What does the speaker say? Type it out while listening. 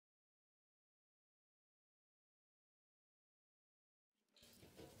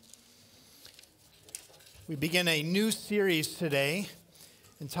We begin a new series today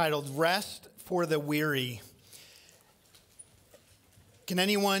entitled Rest for the Weary. Can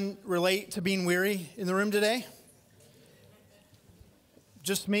anyone relate to being weary in the room today?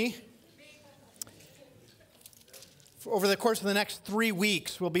 Just me? Over the course of the next 3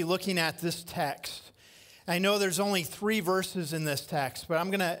 weeks, we'll be looking at this text. I know there's only 3 verses in this text, but I'm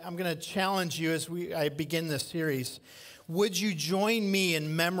gonna challenge you as I begin this series. Would you join me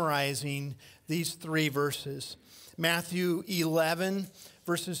in memorizing these 3 verses? Matthew 11,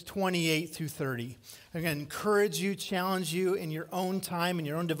 verses 28 through 30. I'm going to encourage you, challenge you in your own time, in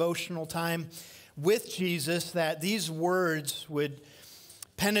your own devotional time with Jesus, that these words would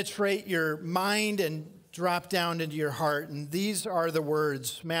penetrate your mind and drop down into your heart. And these are the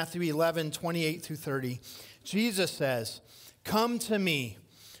words, Matthew 11, 28 through 30. Jesus says, "Come to me,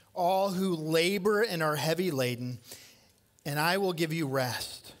 all who labor and are heavy laden, and I will give you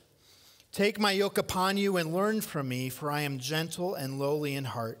rest. Take my yoke upon you and learn from me, for I am gentle and lowly in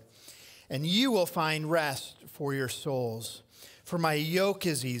heart, and you will find rest for your souls. For my yoke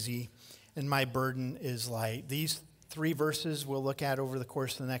is easy and my burden is light." These 3 verses we'll look at over the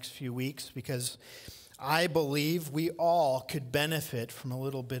course of the next few weeks, because I believe we all could benefit from a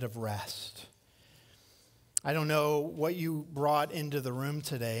little bit of rest. I don't know what you brought into the room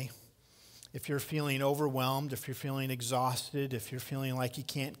today. If you're feeling overwhelmed, if you're feeling exhausted, if you're feeling like you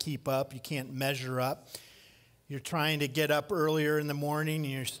can't keep up, you can't measure up, you're trying to get up earlier in the morning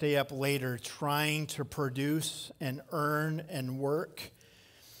and you stay up later trying to produce and earn and work,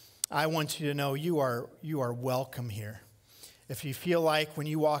 I want you to know you are welcome here. If you feel like when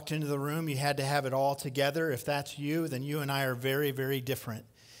you walked into the room you had to have it all together, if that's you, then you and I are very, very different,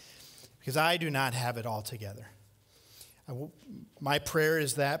 because I do not have it all together. My prayer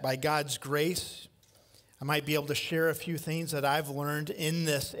is that by God's grace, I might be able to share a few things that I've learned in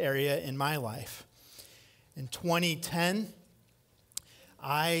this area in my life. In 2010,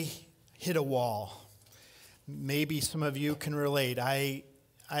 I hit a wall. Maybe some of you can relate. I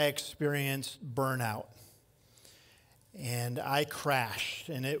experienced burnout, and I crashed,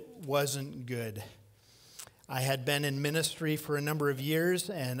 and it wasn't good. I had been in ministry for a number of years,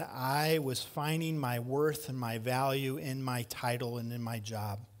 and I was finding my worth and my value in my title and in my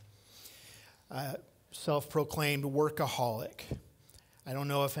job. Self-proclaimed workaholic. I don't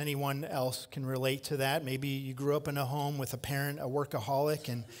know if anyone else can relate to that. Maybe you grew up in a home with a parent, a workaholic,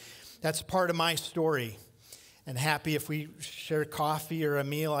 and that's part of my story. And happy if we share coffee or a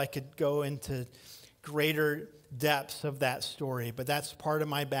meal, I could go into greater depths of that story. But that's part of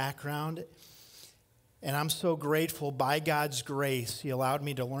my background. And I'm so grateful, by God's grace, He allowed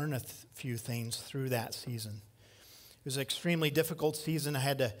me to learn a few things through that season. It was an extremely difficult season. I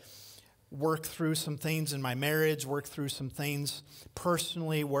had to work through some things in my marriage, work through some things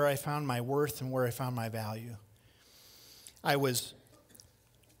personally, where I found my worth and where I found my value. I was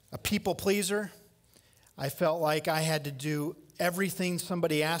a people pleaser. I felt like I had to do everything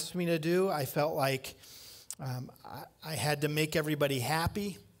somebody asked me to do. I felt like I had to make everybody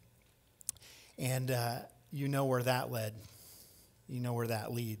happy. And you know where that led. You know where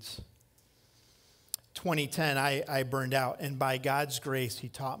that leads. 2010, I burned out. And by God's grace, He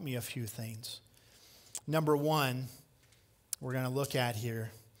taught me a few things. Number one, we're going to look at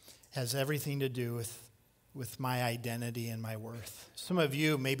here, has everything to do with my identity and my worth. Some of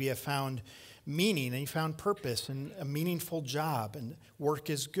you maybe have found meaning and you found purpose and a meaningful job, and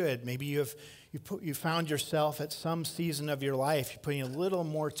work is good. Maybe you found yourself at some season of your life, you're putting a little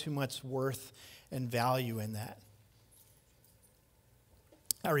more too much worth and value in that.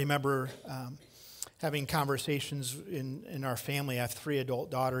 I remember having conversations in our family. I have 3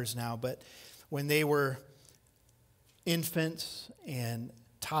 adult daughters now, but when they were infants and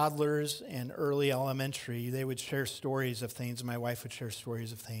toddlers and early elementary, they would share stories of things, and my wife would share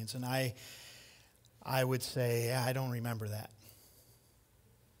stories of things, and I would say, yeah, I don't remember that.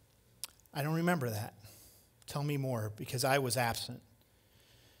 I don't remember that. Tell me more, because I was absent.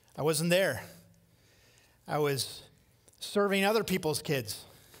 I wasn't there. I was serving other people's kids,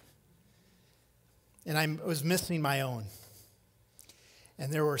 and I was missing my own.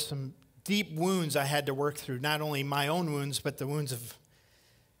 And there were some deep wounds I had to work through, not only my own wounds, but the wounds of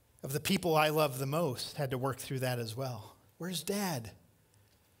the people I love the most. Had to work through that as well. Where's Dad?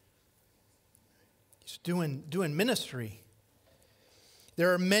 He's doing ministry.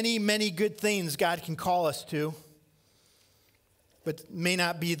 There are many, many good things God can call us to, but may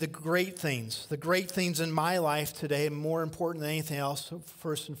not be the great things. The great things in my life today, more important than anything else,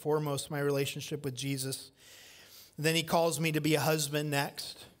 first and foremost, my relationship with Jesus. Then He calls me to be a husband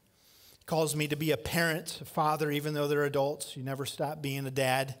next. He calls me to be a parent, a father, even though they're adults. You never stop being a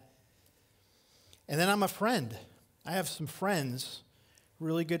dad. And then I'm a friend. I have some friends,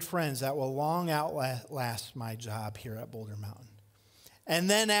 really good friends, that will long outlast my job here at Boulder Mountain. And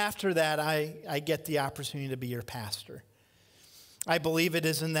then after that, I get the opportunity to be your pastor. I believe it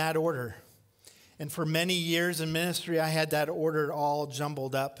is in that order. And for many years in ministry, I had that order all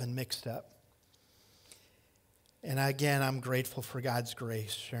jumbled up and mixed up. And again, I'm grateful for God's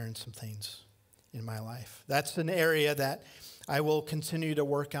grace sharing some things in my life. That's an area that I will continue to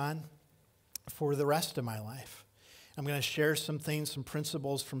work on for the rest of my life. I'm going to share some things, some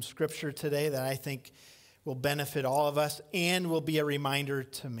principles from Scripture today that I think will benefit all of us and will be a reminder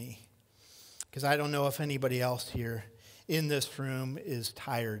to me. Because I don't know if anybody else here in this room is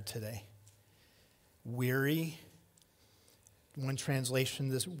tired today. Weary. One translation,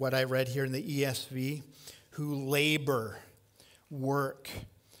 this what I read here in the ESV, who labor, work,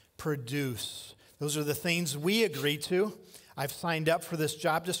 produce. Those are the things we agree to. I've signed up for this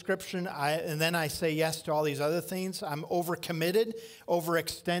job description, and then I say yes to all these other things. I'm overcommitted,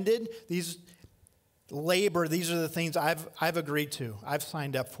 overextended. These labor, these are the things I've agreed to. I've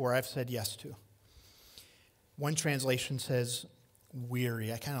signed up for, I've said yes to. One translation says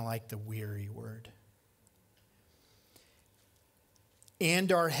weary. I kind of like the weary word.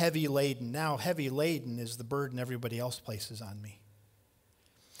 And are heavy laden. Now, heavy laden is the burden everybody else places on me.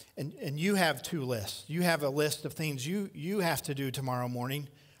 And you have two lists. You have a list of things you have to do tomorrow morning,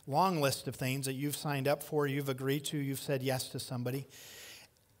 long list of things that you've signed up for, you've agreed to, you've said yes to somebody.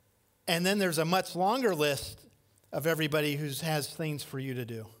 And then there's a much longer list of everybody who has things for you to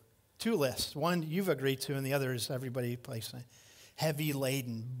do. Two lists. One you've agreed to, and the other is everybody placing. Heavy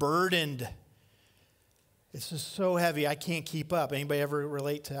laden, burdened. This is so heavy, I can't keep up. Anybody ever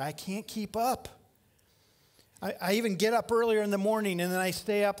relate to, I can't keep up? I even get up earlier in the morning, and then I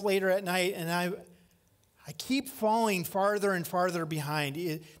stay up later at night, and I keep falling farther and farther behind.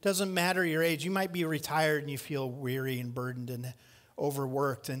 It doesn't matter your age. You might be retired, and you feel weary and burdened and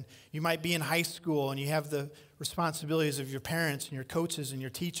overworked, and you might be in high school, and you have the responsibilities of your parents and your coaches and your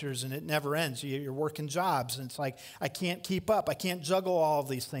teachers, and it never ends. You're working jobs, and it's like, I can't keep up. I can't juggle all of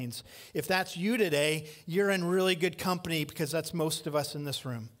these things. If that's you today, you're in really good company, because that's most of us in this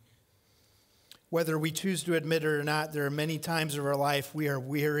room. Whether we choose to admit it or not, there are many times of our life we are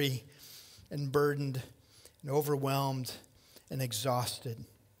weary and burdened and overwhelmed and exhausted.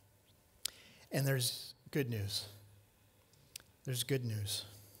 And there's good news. There's good news.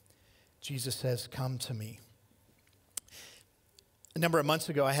 Jesus says, come to me. A number of months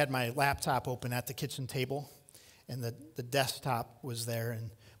ago, I had my laptop open at the kitchen table, and the desktop was there, and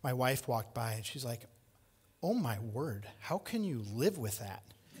my wife walked by, and she's like, oh my word, how can you live with that?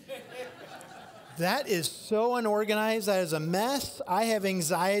 That is so unorganized. That is a mess. I have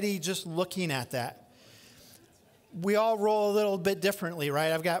anxiety just looking at that. We all roll a little bit differently,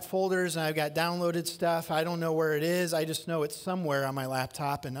 right? I've got folders and I've got downloaded stuff. I don't know where it is. I just know it's somewhere on my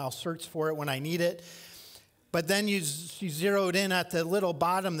laptop, and I'll search for it when I need it. But then you zeroed in at the little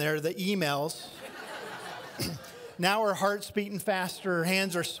bottom there, the emails. Now our heart's beating faster, our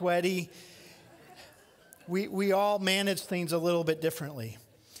hands are sweaty. We all manage things a little bit differently.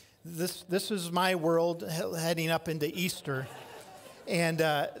 This is my world heading up into Easter. And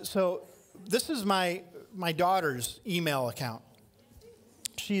so this is my daughter's email account.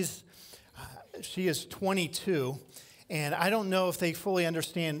 She is 22, and I don't know if they fully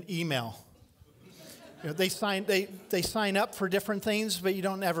understand email. You know, they sign up for different things, but you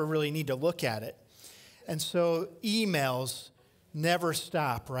don't ever really need to look at it. And so emails never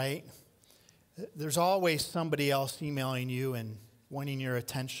stop, right? There's always somebody else emailing you and wanting your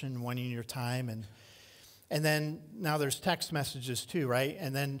attention, wanting your time, and then now there's text messages too, right?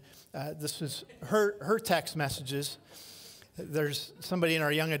 And then this is her text messages. There's somebody in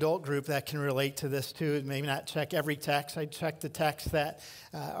our young adult group that can relate to this too. Maybe not check every text. I check the texts that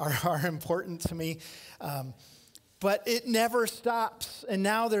are important to me. But it never stops. And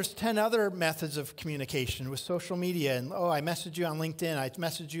now there's 10 other methods of communication with social media. And, I messaged you on LinkedIn. I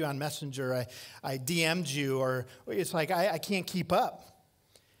messaged you on Messenger. I DM'd you. Or it's like I can't keep up.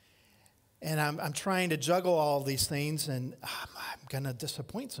 And I'm trying to juggle all of these things, and I'm going to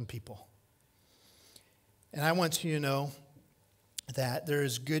disappoint some people. And I want you to know that there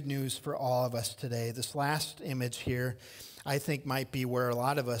is good news for all of us today. This last image here, I think, might be where a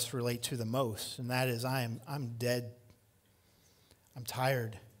lot of us relate to the most, and that is I'm dead. I'm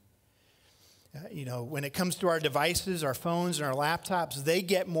tired. When it comes to our devices, our phones, and our laptops, they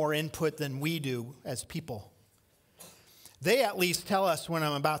get more input than we do as people. They at least tell us when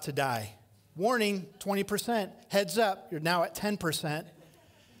I'm about to die. Warning, 20%. Heads up, you're now at 10%.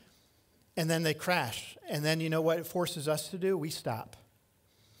 And then they crash. And then you know what it forces us to do? We stop.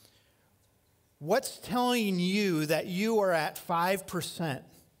 What's telling you that you are at 5%?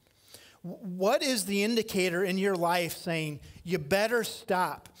 What is the indicator in your life saying, you better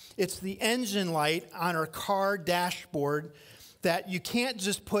stop? It's the engine light on our car dashboard that you can't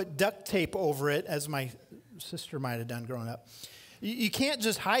just put duct tape over it, as my sister might have done growing up. You can't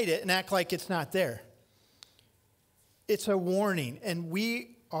just hide it and act like it's not there. It's a warning, and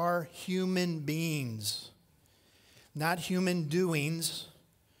we are human beings, not human doings.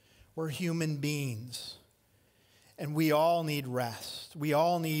 We're human beings, and we all need rest. We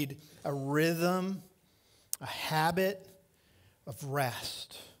all need a rhythm, a habit of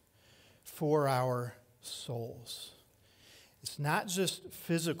rest for our souls. It's not just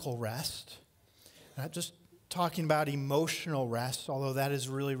physical rest, not just talking about emotional rest, although that is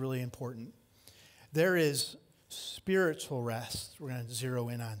really, really important. There is spiritual rest we're going to zero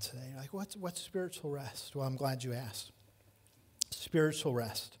in on today. Like, what's spiritual rest? Well, I'm glad you asked. Spiritual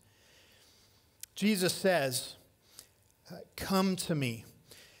rest. Jesus says, come to me.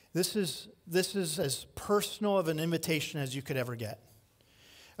 This is as personal of an invitation as you could ever get.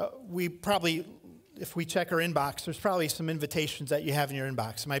 We probably, if we check our inbox, there's probably some invitations that you have in your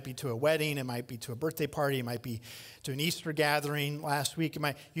inbox. It might be to a wedding. It might be to a birthday party. It might be to an Easter gathering last week.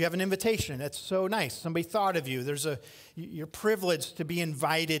 You have an invitation. That's so nice. Somebody thought of you. You're privileged to be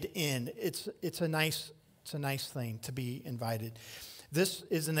invited in. It's a nice thing to be invited. This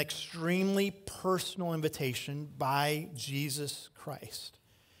is an extremely personal invitation by Jesus Christ,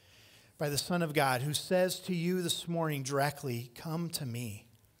 by the Son of God, who says to you this morning directly, come to me.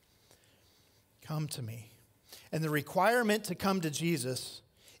 Come to me. And the requirement to come to Jesus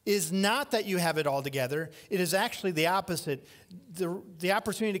is not that you have it all together. It is actually the opposite. The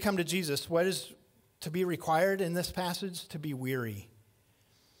opportunity to come to Jesus, what is to be required in this passage? To be weary.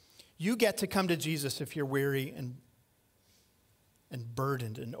 You get to come to Jesus if you're weary and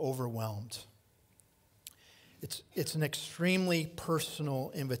burdened and overwhelmed. It's an extremely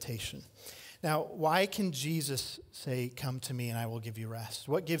personal invitation. Now, why can Jesus say, come to me and I will give you rest?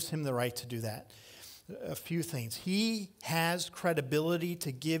 What gives him the right to do that? A few things. He has credibility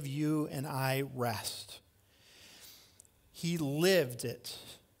to give you and I rest. He lived it.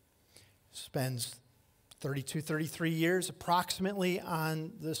 Spends 33 years approximately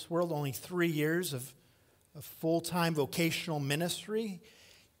on this world, only 3 years of full-time vocational ministry.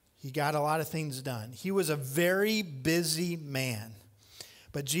 He got a lot of things done. He was a very busy man.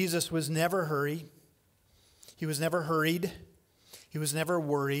 But Jesus was never hurried. He was never hurried. He was never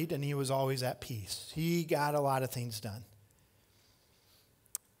worried, and he was always at peace. He got a lot of things done.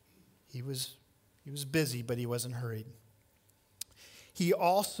 He was busy, but he wasn't hurried. He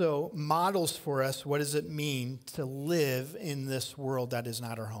also models for us what does it mean to live in this world that is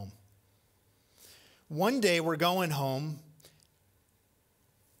not our home. One day we're going home,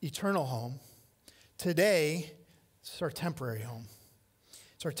 eternal home. Today, it's our temporary home.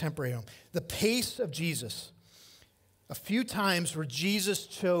 It's our temporary home. The pace of Jesus. A few times where Jesus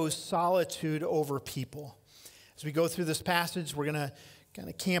chose solitude over people. As we go through this passage, we're going to kind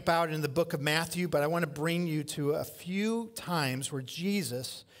of camp out in the book of Matthew, but I want to bring you to a few times where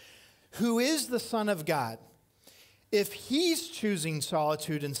Jesus, who is the Son of God, if he's choosing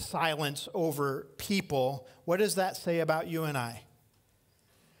solitude and silence over people, what does that say about you and I?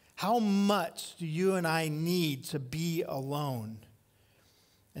 How much do you and I need to be alone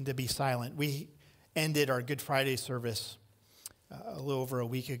and to be silent? We ended our Good Friday service a little over a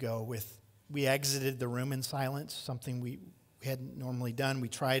week ago with, we exited the room in silence, something we hadn't normally done. We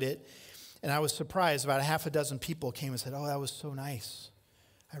tried it, and I was surprised. About a half a dozen people came and said, oh, that was so nice.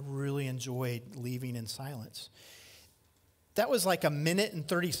 I really enjoyed leaving in silence. That was like 1 minute and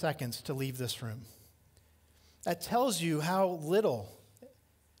 30 seconds to leave this room. That tells you how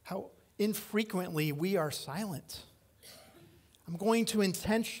infrequently we are silent. I'm going to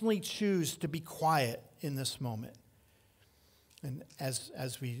intentionally choose to be quiet in this moment. And as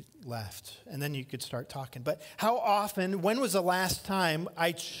we left, and then you could start talking. But how often, when was the last time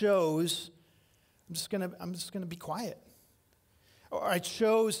I chose, I'm just gonna be quiet? Or I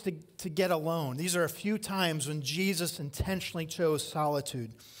chose to get alone. These are a few times when Jesus intentionally chose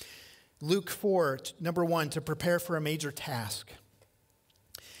solitude. Luke 4, number 1, to prepare for a major task.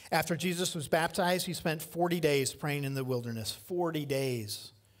 After Jesus was baptized, he spent 40 days praying in the wilderness. 40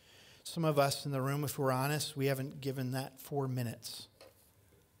 days. Some of us in the room, if we're honest, we haven't given that 4 minutes.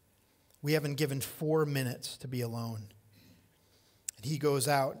 We haven't given 4 minutes to be alone. And he goes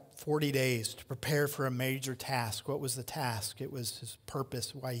out 40 days to prepare for a major task. What was the task? It was his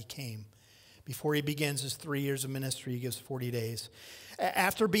purpose, why he came. Before he begins his 3 years of ministry, he gives 40 days.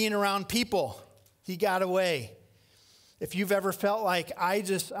 After being around people, he got away. If you've ever felt like,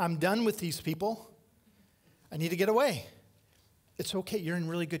 I'm done with these people, I need to get away. It's okay. You're in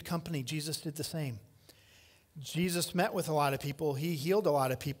really good company. Jesus did the same. Jesus met with a lot of people. He healed a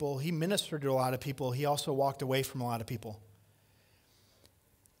lot of people. He ministered to a lot of people. He also walked away from a lot of people.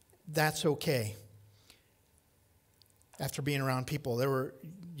 That's okay. After being around people, there were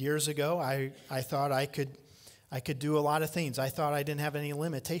years ago, I thought I could do a lot of things. I thought I didn't have any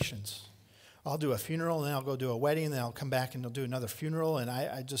limitations. I'll do a funeral, and then I'll go do a wedding, and then I'll come back and I'll do another funeral. And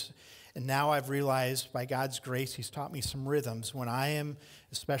and now I've realized by God's grace, he's taught me some rhythms. When I am,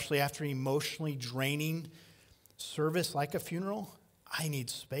 especially after emotionally draining service like a funeral, I need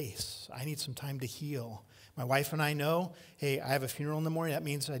space. I need some time to heal. My wife and I know, hey, I have a funeral in the morning. That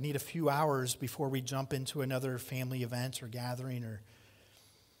means I need a few hours before we jump into another family event or gathering. Or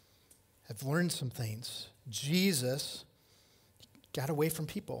I've learned some things. Jesus got away from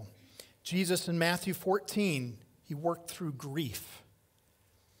people. Jesus in Matthew 14, he worked through grief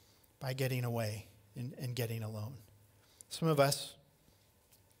by getting away and getting alone. Some of us,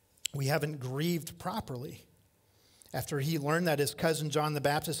 we haven't grieved properly. After he learned that his cousin John the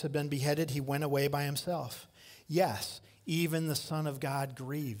Baptist had been beheaded, he went away by himself. Yes, even the Son of God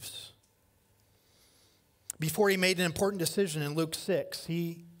grieves. Before he made an important decision in Luke 6,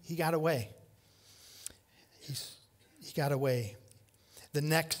 he got away. He got away. The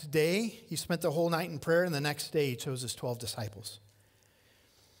next day, he spent the whole night in prayer, and the next day he chose his 12 disciples.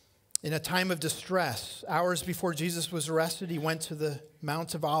 In a time of distress, hours before Jesus was arrested, he went to the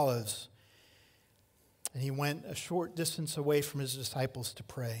Mount of Olives, and he went a short distance away from his disciples to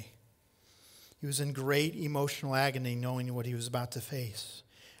pray. He was in great emotional agony knowing what he was about to face.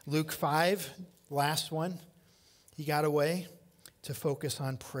 Luke 5, last one, he got away to focus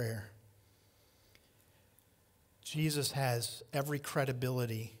on prayer. Jesus has every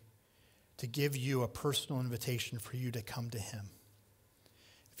credibility to give you a personal invitation for you to come to him.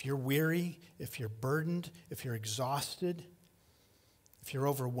 If you're weary, if you're burdened, if you're exhausted, if you're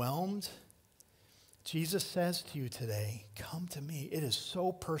overwhelmed, Jesus says to you today, come to me. It is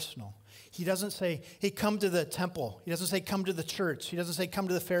so personal. He doesn't say, hey, come to the temple. He doesn't say, come to the church. He doesn't say, come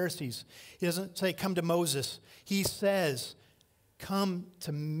to the Pharisees. He doesn't say, come to Moses. He says, come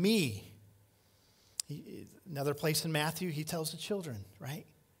to me. Another place in Matthew, he tells the children, right?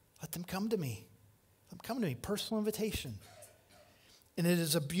 Let them come to me. Let them come to me. Personal invitation. And it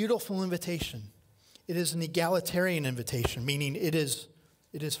is a beautiful invitation. It is an egalitarian invitation, meaning it is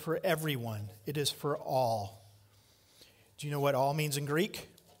for everyone. It is for all. Do you know what all means in Greek?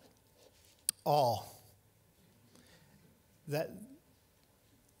 All. That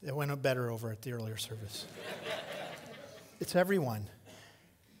went better over at the earlier service. It's everyone.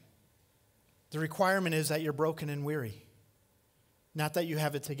 The requirement is that you're broken and weary, not that you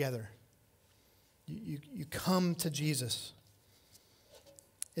have it together. You come to Jesus.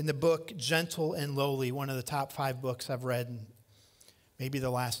 In the book Gentle and Lowly, one of the top 5 books I've read in maybe the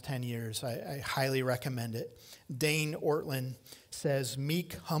last 10 years, I highly recommend it. Dane Ortlund says,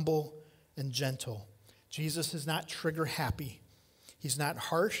 meek, humble, and gentle. Jesus is not trigger happy. He's not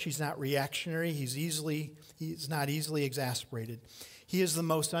harsh. He's not reactionary. He's not easily exasperated. He is the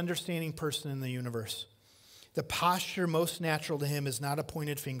most understanding person in the universe. The posture most natural to him is not a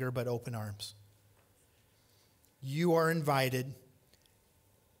pointed finger, but open arms. You are invited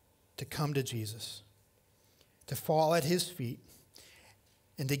to come to Jesus, to fall at his feet,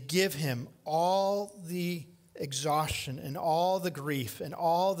 and to give him all the exhaustion and all the grief and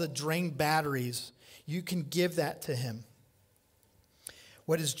all the drained batteries. You can give that to him.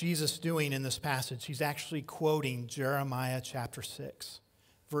 What is Jesus doing in this passage? He's actually quoting Jeremiah chapter 6,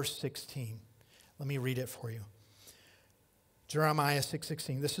 verse 16. Let me read it for you. Jeremiah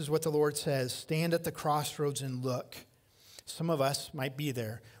 6:16. This is what the Lord says. Stand at the crossroads and look. Some of us might be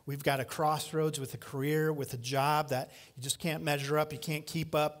there. We've got a crossroads with a career, with a job that you just can't measure up, you can't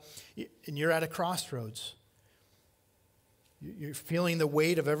keep up, and you're at a crossroads. You're feeling the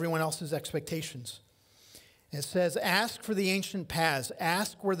weight of everyone else's expectations. It says, ask for the ancient paths.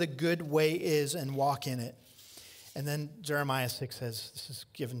 Ask where the good way is and walk in it. And then Jeremiah 6 says, this is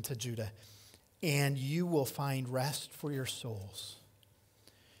given to Judah, and you will find rest for your souls.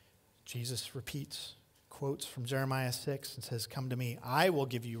 Jesus repeats, quotes from Jeremiah 6 and says, come to me. I will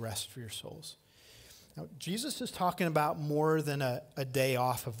give you rest for your souls. Now, Jesus is talking about more than a day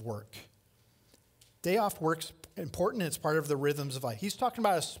off of work. Day off work's important. It's part of the rhythms of life. He's talking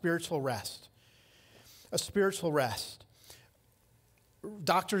about a spiritual rest. A spiritual rest.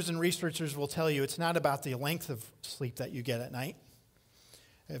 Doctors and researchers will tell you it's not about the length of sleep that you get at night.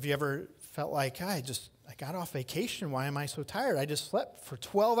 Have you ever felt like, I I got off vacation. Why am I so tired? I just slept for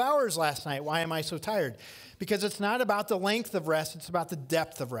 12 hours last night. Why am I so tired? Because it's not about the length of rest. It's about the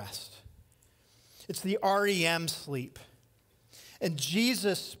depth of rest. It's the REM sleep. And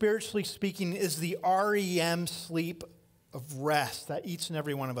Jesus, spiritually speaking, is the REM sleep of rest that each and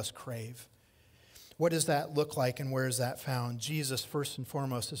every one of us crave. What does that look like and where is that found? Jesus, first and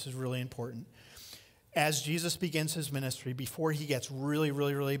foremost, this is really important. As Jesus begins his ministry, before he gets really,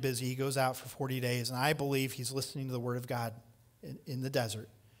 really, really busy, he goes out for 40 days, and I believe he's listening to the word of God in the desert.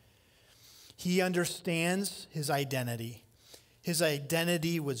 He understands his identity. His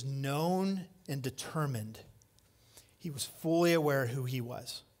identity was known and determined. He was fully aware who he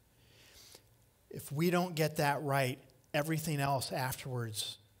was. If we don't get that right, everything else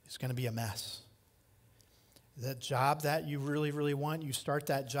afterwards is going to be a mess. That job that you really, really want, you start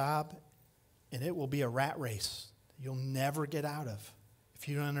that job, and it will be a rat race you'll never get out of if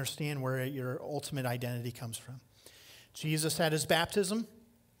you don't understand where your ultimate identity comes from. Jesus at his baptism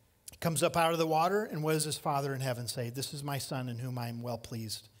comes up out of the water, and what does his Father in heaven say? This is my Son in whom I am well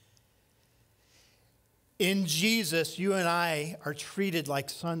pleased. In Jesus, you and I are treated like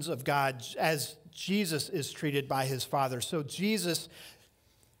sons of God as Jesus is treated by his Father. So Jesus,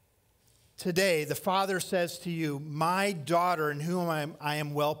 today, the Father says to you, my daughter in whom I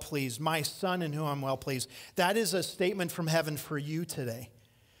am well pleased, my Son in whom I'm well pleased. That is a statement from heaven for you today.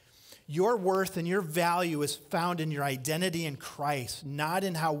 Your worth and your value is found in your identity in Christ, not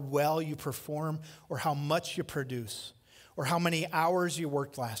in how well you perform or how much you produce or how many hours you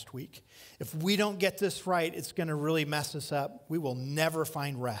worked last week. If we don't get this right, it's going to really mess us up. We will never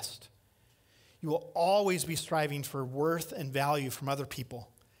find rest. You will always be striving for worth and value from other people.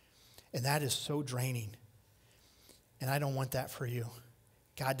 And that is so draining. And I don't want that for you.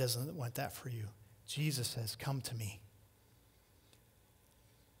 God doesn't want that for you. Jesus says, come to me.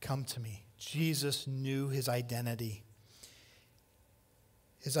 Come to me. Jesus knew his identity.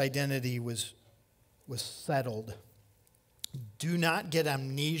 His identity was settled. Do not get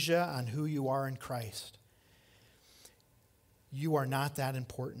amnesia on who you are in Christ. You are not that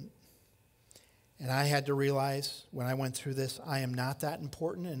important. And I had to realize when I went through this, I am not that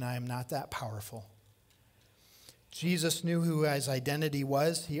important and I am not that powerful. Jesus knew who his identity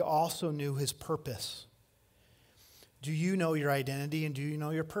was. He also knew his purpose. Do you know your identity and do you know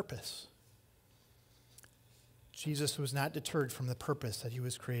your purpose? Jesus was not deterred from the purpose that he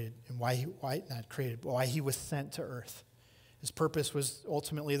was created and why he was sent to earth. His purpose was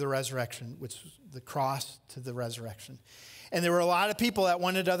ultimately the resurrection, which was the cross to the resurrection. And there were a lot of people that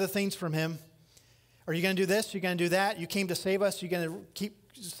wanted other things from him. Are you going to do this? You're going to do that? You came to save us? You're going to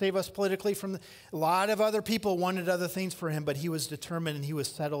save us politically from a lot of other people wanted other things for him, but he was determined and he was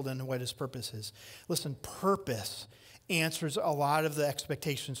settled in what his purpose is. Listen, purpose answers a lot of the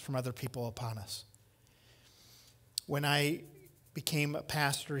expectations from other people upon us. When I became a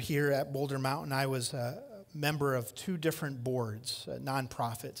pastor here at Boulder Mountain, I was a member of 2 different boards,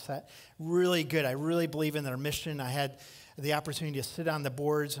 nonprofits. That really good. I really believe in their mission. I had the opportunity to sit on the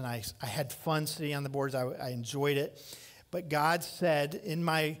boards, and I had fun sitting on the boards. I enjoyed it. But God said in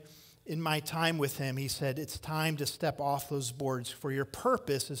my time with him, he said, it's time to step off those boards, for your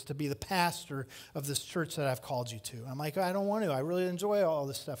purpose is to be the pastor of this church that I've called you to. I'm like, I don't want to. I really enjoy all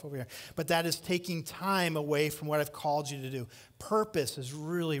this stuff over here. But that is taking time away from what I've called you to do. Purpose is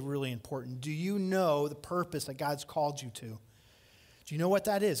really, really important. Do you know the purpose that God's called you to? Do you know what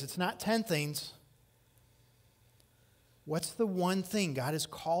that is? It's not 10 things. What's the one thing God has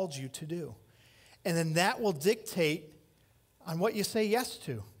called you to do? And then that will dictate on what you say yes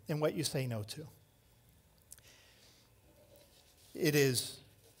to and what you say no to. It is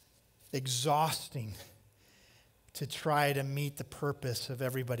exhausting to try to meet the purpose of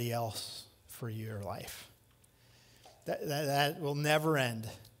everybody else for your life. That will never end,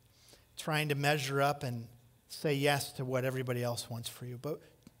 trying to measure up and say yes to what everybody else wants for you. But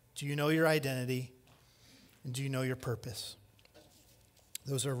do you know your identity? And do you know your purpose?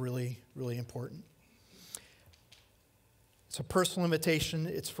 Those are really, really important. It's a personal invitation.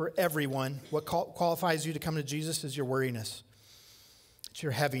 It's for everyone. What qualifies you to come to Jesus is your worriness. It's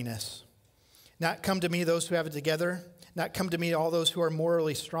your heaviness. Not come to me, those who have it together. Not come to me, all those who are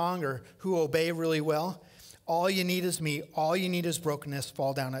morally strong or who obey really well. All you need is me. All you need is brokenness.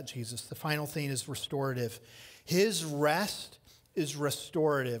 Fall down at Jesus. The final thing is restorative. His rest is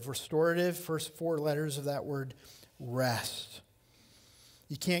restorative. Restorative, first 4 letters of that word, rest.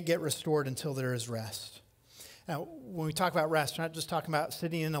 You can't get restored until there is rest. Now, when we talk about rest, we're not just talking about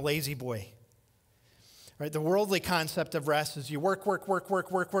sitting in a lazy boy. Right? The worldly concept of rest is you work,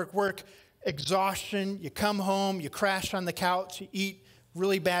 exhaustion, you come home, you crash on the couch, you eat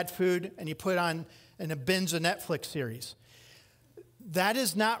really bad food, and you put on and binge a Netflix series. That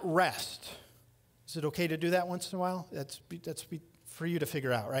is not rest. Is it okay to do that once in a while? That's for you to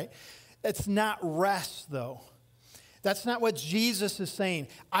figure out, right? It's not rest, though. That's not what Jesus is saying.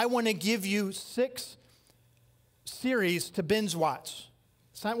 I want to give you 6 series to binge watch.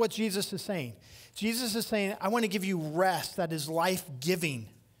 It's not what Jesus is saying. Jesus is saying, I want to give you rest that is life-giving,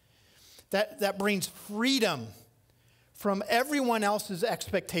 that brings freedom from everyone else's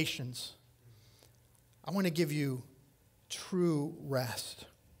expectations. I want to give you true rest.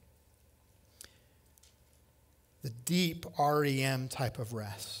 The deep REM type of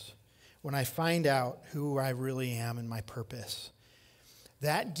rest. When I find out who I really am and my purpose,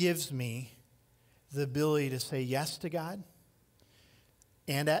 that gives me the ability to say yes to God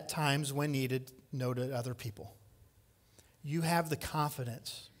and at times, when needed, no to other people. You have the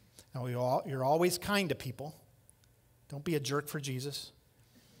confidence. Now, you're always kind to people. Don't be a jerk for Jesus.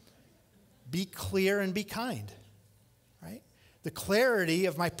 Be clear and be kind, right? The clarity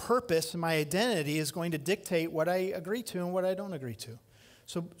of my purpose and my identity is going to dictate what I agree to and what I don't agree to.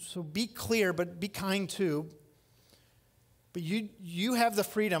 So be clear, but be kind too. But you have the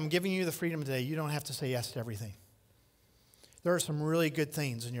freedom, I'm giving you the freedom today. You don't have to say yes to everything. There are some really good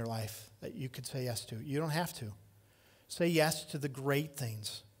things in your life that you could say yes to. You don't have to. Say yes to the great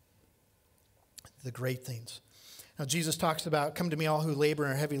things. The great things. Now, Jesus talks about, come to me all who labor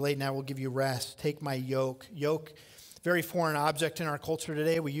and are heavy laden, I will give you rest. Take my yoke. Yoke, very foreign object in our culture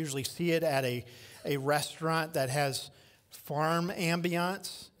today. We usually see it at a restaurant that has farm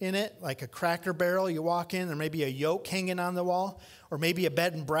ambiance in it, like a Cracker Barrel. You walk in, there may be a yoke hanging on the wall, or maybe a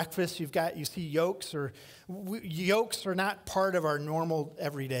bed and breakfast. You see yokes, yokes are not part of our normal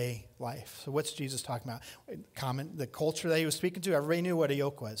everyday life. So what's Jesus talking about? The culture that he was speaking to, everybody knew what a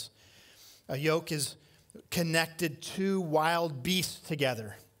yoke was. A yoke is connected 2 wild beasts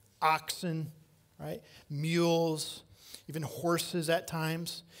together, oxen, right? Mules, even horses at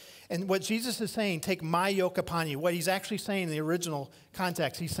times. And what Jesus is saying, take my yoke upon you. What he's actually saying in the original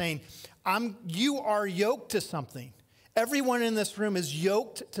context, he's saying, you are yoked to something. Everyone in this room is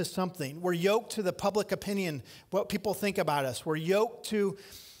yoked to something. We're yoked to the public opinion, what people think about us. We're yoked to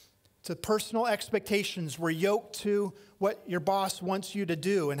personal expectations. We're yoked to what your boss wants you to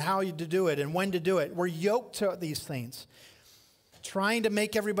do and how you to do it and when to do it. We're yoked to these things. Trying to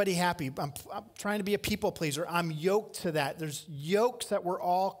make everybody happy. I'm trying to be a people pleaser. I'm yoked to that. There's yokes that we're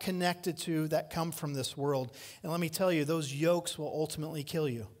all connected to that come from this world. And let me tell you, those yokes will ultimately kill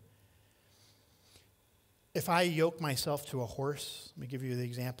you. If I yoke myself to a horse, let me give you the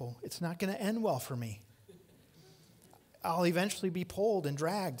example, it's not going to end well for me. I'll eventually be pulled and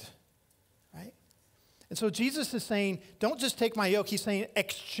dragged, right? And so Jesus is saying, don't just take my yoke. He's saying,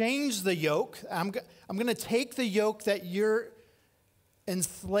 exchange the yoke. I'm going to take the yoke that you're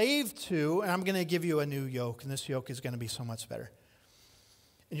enslaved to, and I'm going to give you a new yoke, and this yoke is going to be so much better.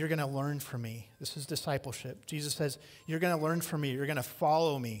 And you're going to learn from me. This is discipleship. Jesus says, you're going to learn from me. You're going to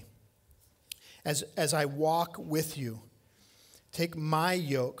follow me as I walk with you. Take my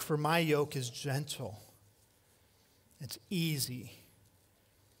yoke, for my yoke is gentle. It's easy.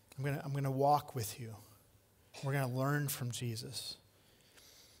 I'm going to walk with you. We're going to learn from Jesus.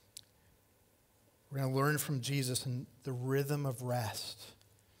 We're going to learn from Jesus and the rhythm of rest.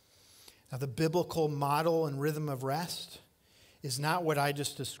 Now, the biblical model and rhythm of rest is not what I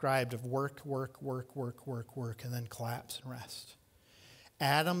just described of work, and then collapse and rest.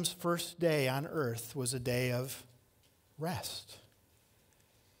 Adam's first day on earth was a day of rest.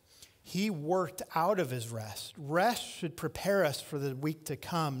 He worked out of his rest. Rest should prepare us for the week to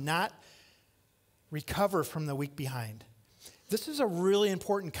come, not recover from the week behind. This is a really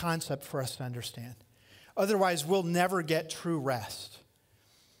important concept for us to understand. Otherwise, we'll never get true rest.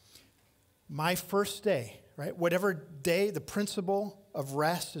 My first day, right? Whatever day, the principle of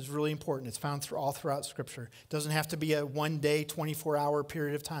rest is really important. It's found all throughout Scripture. It doesn't have to be a one-day, 24-hour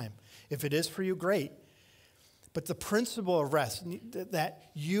period of time. If it is for you, great. But the principle of rest, that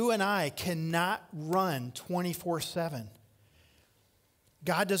you and I cannot run 24/7.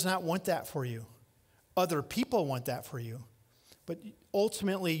 God does not want that for you. Other people want that for you. But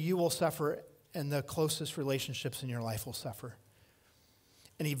ultimately, you will suffer, and the closest relationships in your life will suffer.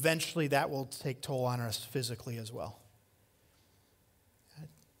 And eventually, that will take toll on us physically as well. I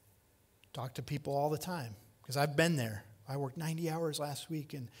talk to people all the time, because I've been there. I worked 90 hours last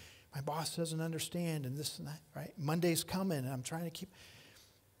week, and my boss doesn't understand, and this and that, right? Monday's coming, and I'm trying to keep.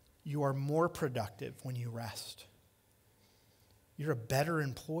 You are more productive when you rest. You're a better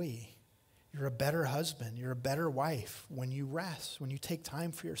employee. You're a better husband. You're a better wife when you rest, when you take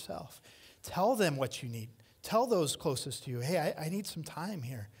time for yourself. Tell them what you need. Tell those closest to you, hey, I need some time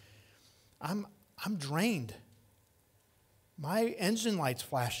here. I'm I'm drained. My engine light's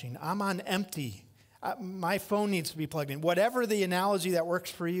flashing. I'm on empty. My phone needs to be plugged in. Whatever the analogy that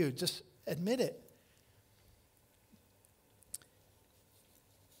works for you, just admit it.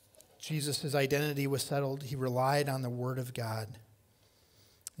 Jesus' identity was settled. He relied on the Word of God.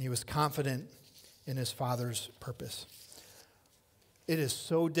 He was confident in his Father's purpose. It is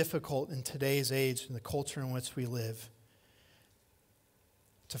so difficult in today's age, in the culture in which we live,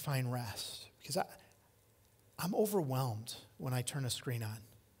 to find rest. Because I'm overwhelmed when I turn a screen on.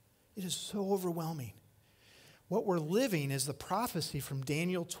 It is so overwhelming. What we're living is the prophecy from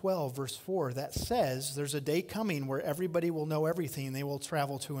Daniel 12, verse 4, that says there's a day coming where everybody will know everything and they will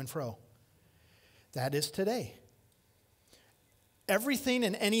travel to and fro. That is today. Everything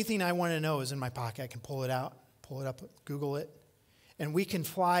and anything I want to know is in my pocket. I can pull it out, pull it up, Google it, and we can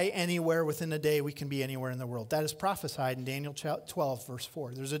fly anywhere within a day. We can be anywhere in the world. That is prophesied in Daniel 12, verse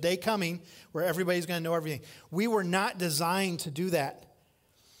 4. There's a day coming where everybody's going to know everything. We were not designed to do that.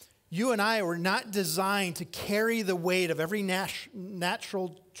 You and I were not designed to carry the weight of every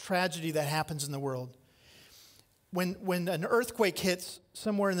natural tragedy that happens in the world. When an earthquake hits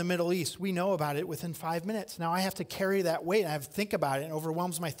somewhere in the Middle East, we know about it within 5 minutes. Now I have to carry that weight. I have to think about it. It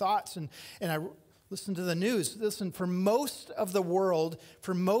overwhelms my thoughts. And I listen to the news. Listen, for most of the world,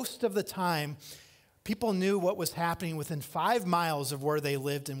 for most of the time, people knew what was happening within 5 miles of where they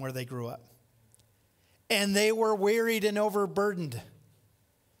lived and where they grew up. And they were wearied and overburdened.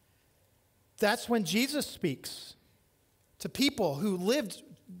 That's when Jesus speaks to people who lived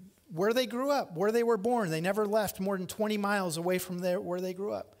where they grew up, where they were born. They never left more than 20 miles away from where they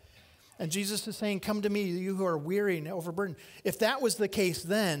grew up. And Jesus is saying, come to me, you who are weary and overburdened. If that was the case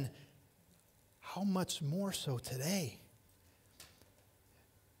then, how much more so today?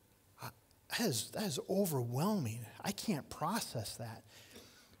 That is overwhelming. I can't process that.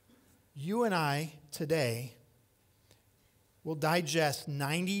 You and I today will digest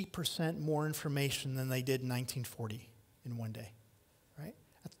 90% more information than they did in 1940 in one day, right?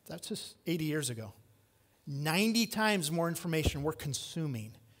 That's just 80 years ago. 90 times more information we're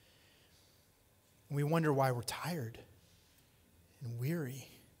consuming. And we wonder why we're tired and weary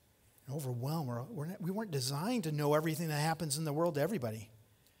and overwhelmed. We weren't designed to know everything that happens in the world to everybody.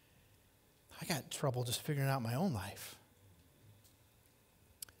 I got trouble just figuring out my own life.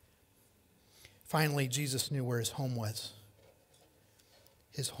 Finally, Jesus knew where his home was.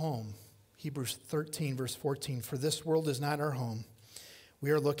 His home, Hebrews 13, verse 14, for this world is not our home.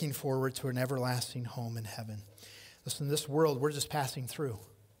 We are looking forward to an everlasting home in heaven. Listen, this world, we're just passing through.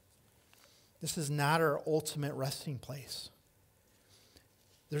 This is not our ultimate resting place.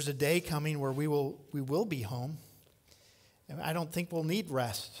 There's a day coming where we will be home. And I don't think we'll need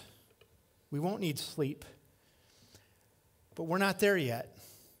rest. We won't need sleep. But we're not there yet.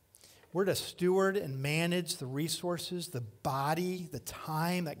 We're to steward and manage the resources, the body, the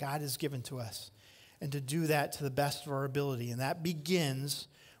time that God has given to us, and to do that to the best of our ability. And that begins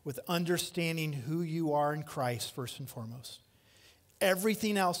with understanding who you are in Christ, first and foremost.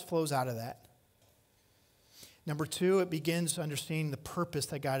 Everything else flows out of that. Number two, it begins understanding the purpose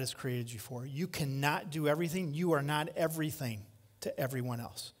that God has created you for. You cannot do everything. You are not everything to everyone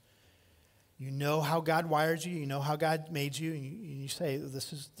else. You know how God wired you. You know how God made you. And you say,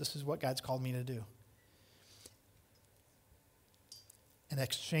 this is what God's called me to do. And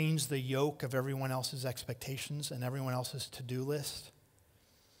exchange the yoke of everyone else's expectations and everyone else's to-do list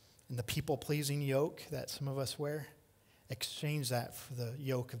and the people-pleasing yoke that some of us wear. Exchange that for the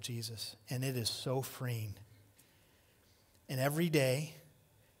yoke of Jesus. And it is so freeing. And every day,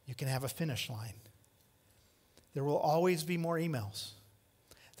 you can have a finish line. There will always be more emails.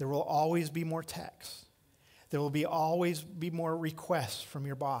 There will always be more texts. There will always be more requests from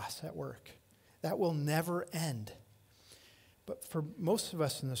your boss at work. That will never end. But for most of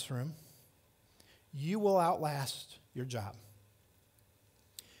us in this room, you will outlast your job.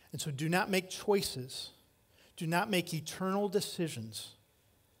 And so do not make choices. Do not make eternal decisions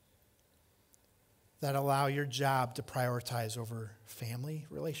that allow your job to prioritize over family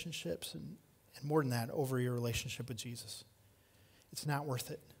relationships and more than that, over your relationship with Jesus. It's not worth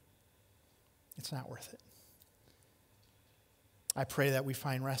it. It's not worth it. I pray that we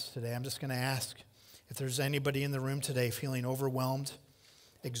find rest today. I'm just going to ask if there's anybody in the room today feeling overwhelmed,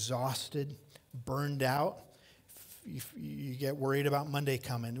 exhausted, burned out, if you get worried about Monday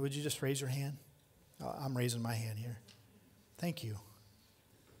coming, would you just raise your hand? I'm raising my hand here. Thank you.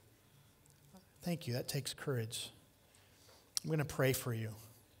 Thank you. That takes courage. I'm going to pray for you.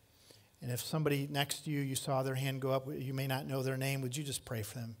 And if somebody next to you, you saw their hand go up, you may not know their name, would you just pray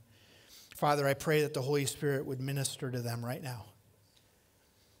for them? Father, I pray that the Holy Spirit would minister to them right now.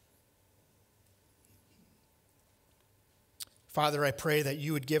 Father, I pray that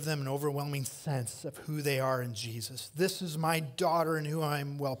you would give them an overwhelming sense of who they are in Jesus. This is my daughter in whom I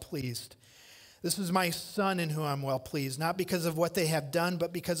am well pleased. This is my son in whom I'm well pleased, not because of what they have done,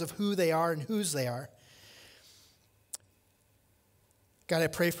 but because of who they are and whose they are. God, I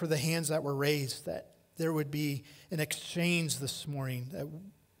pray for the hands that were raised, that there would be an exchange this morning, that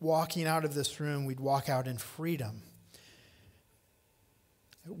walking out of this room, we'd walk out in freedom.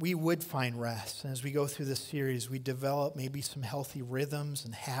 We would find rest. And as we go through this series, we develop maybe some healthy rhythms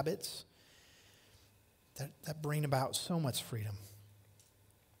and habits that bring about so much freedom.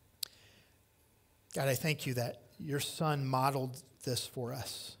 God, I thank you that your son modeled this for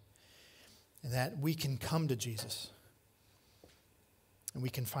us and that we can come to Jesus and we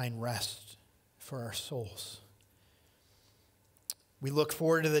can find rest for our souls. We look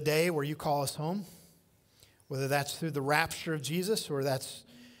forward to the day where you call us home, whether that's through the rapture of Jesus or that's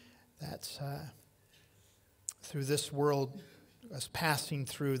through this world, us passing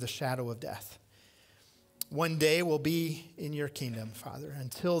through the shadow of death. One day we'll be in your kingdom, Father.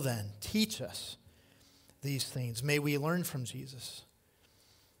 Until then, teach us these things. May we learn from Jesus.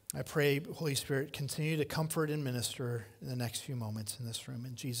 I pray, Holy Spirit, continue to comfort and minister in the next few moments in this room.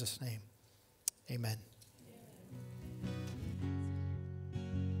 In Jesus' name, amen.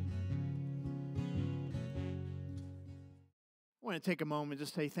 I want to take a moment to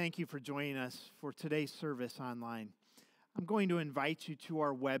say thank you for joining us for today's service online. I'm going to invite you to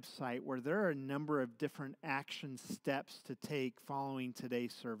our website where there are a number of different action steps to take following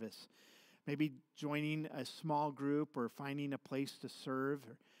today's service. Maybe joining a small group or finding a place to serve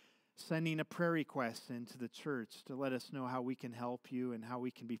or sending a prayer request into the church to let us know how we can help you and how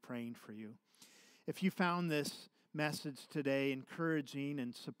we can be praying for you. If you found this message today encouraging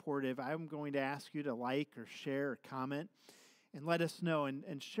and supportive, I'm going to ask you to like or share or comment and let us know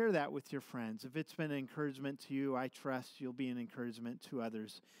and share that with your friends. If it's been an encouragement to you, I trust you'll be an encouragement to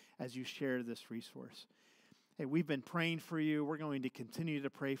others as you share this resource. Hey, we've been praying for you. We're going to continue to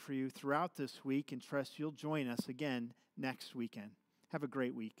pray for you throughout this week and trust you'll join us again next weekend. Have a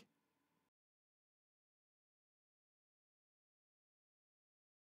great week.